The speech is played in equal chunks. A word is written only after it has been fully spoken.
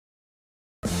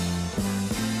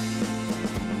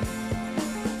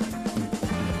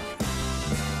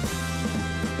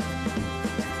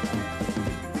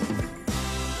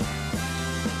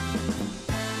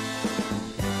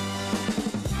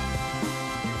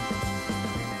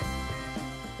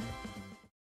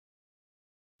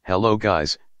Hello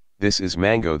guys, this is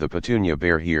Mango the Petunia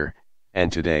Bear here,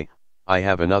 and today, I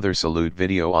have another salute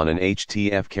video on an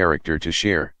HTF character to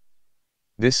share.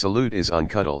 This salute is on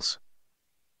Cuddles.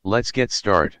 Let's get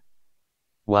start.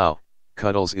 Wow,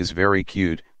 Cuddles is very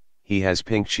cute, he has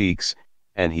pink cheeks,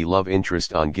 and he love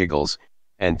interest on giggles,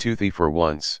 and toothy for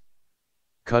once.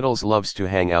 Cuddles loves to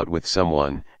hang out with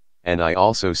someone, and I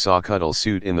also saw Cuddles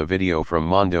suit in the video from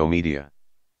Mondo Media.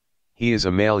 He is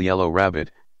a male yellow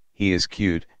rabbit, he is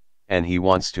cute, and he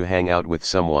wants to hang out with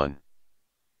someone.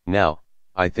 Now,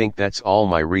 I think that's all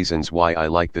my reasons why I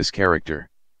like this character.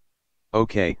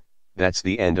 Okay, that's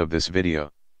the end of this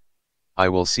video. I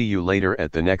will see you later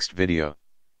at the next video.